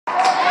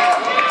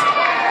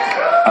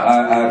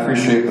I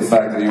appreciate the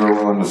fact that you were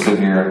willing to sit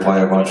here and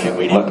play a bunch of,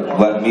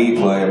 let me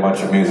play a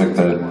bunch of music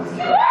that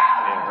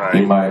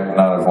you might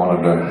not have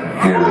wanted to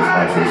hear as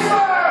much as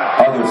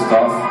other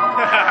stuff.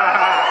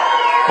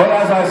 But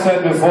as I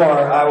said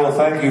before, I will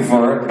thank you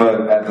for it,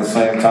 but at the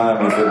same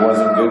time, if it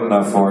wasn't good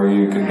enough for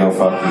you, you can go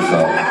fuck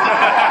yourself.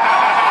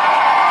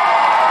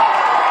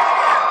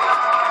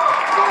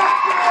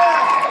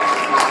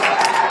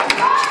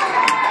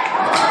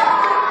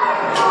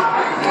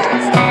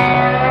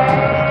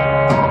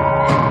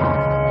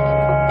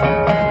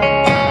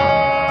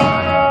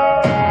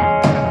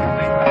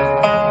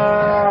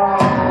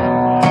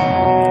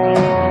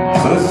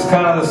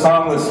 Kind of the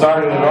song that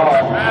started it all. I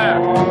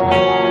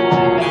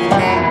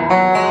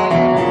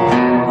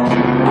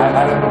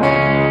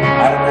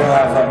didn't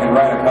realize I could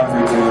write a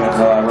country tune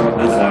until I wrote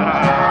this one.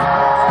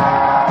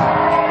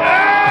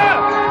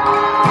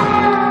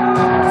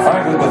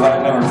 Frankly, because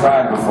I'd never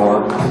tried before.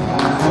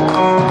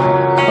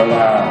 But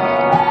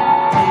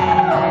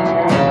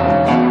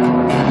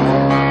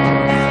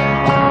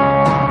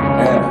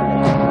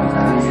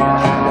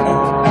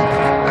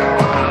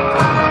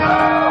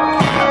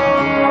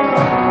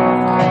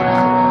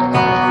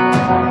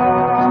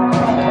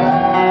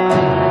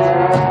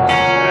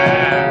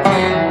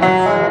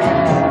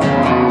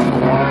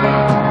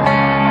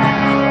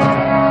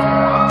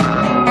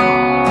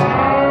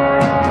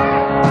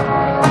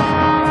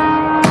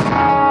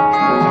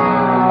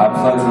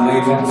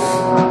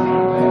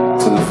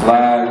to the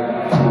flag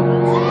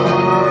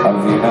of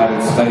the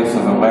United States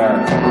of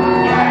America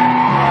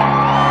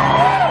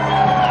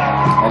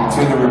and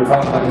to the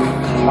republic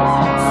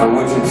for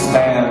which it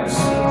stands,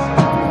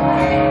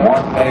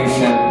 one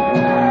nation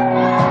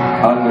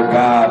under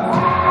God,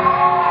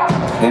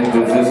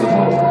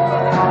 indivisible,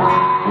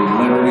 with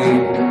liberty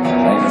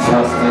and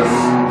justice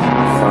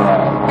for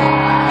all.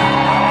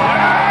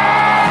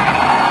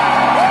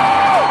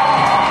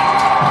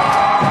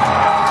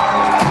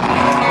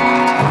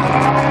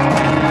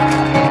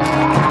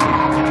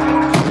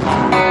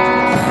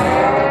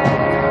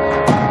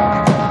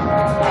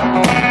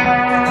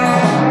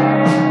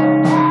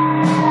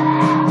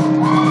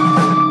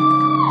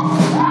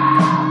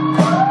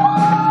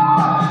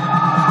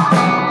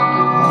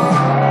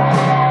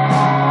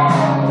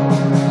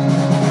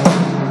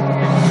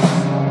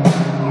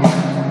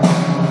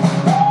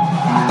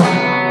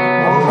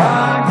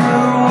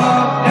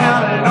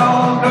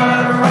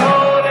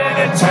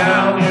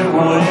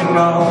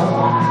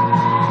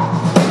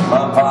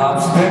 My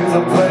pops picked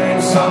the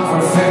place up for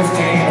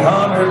 $1,500.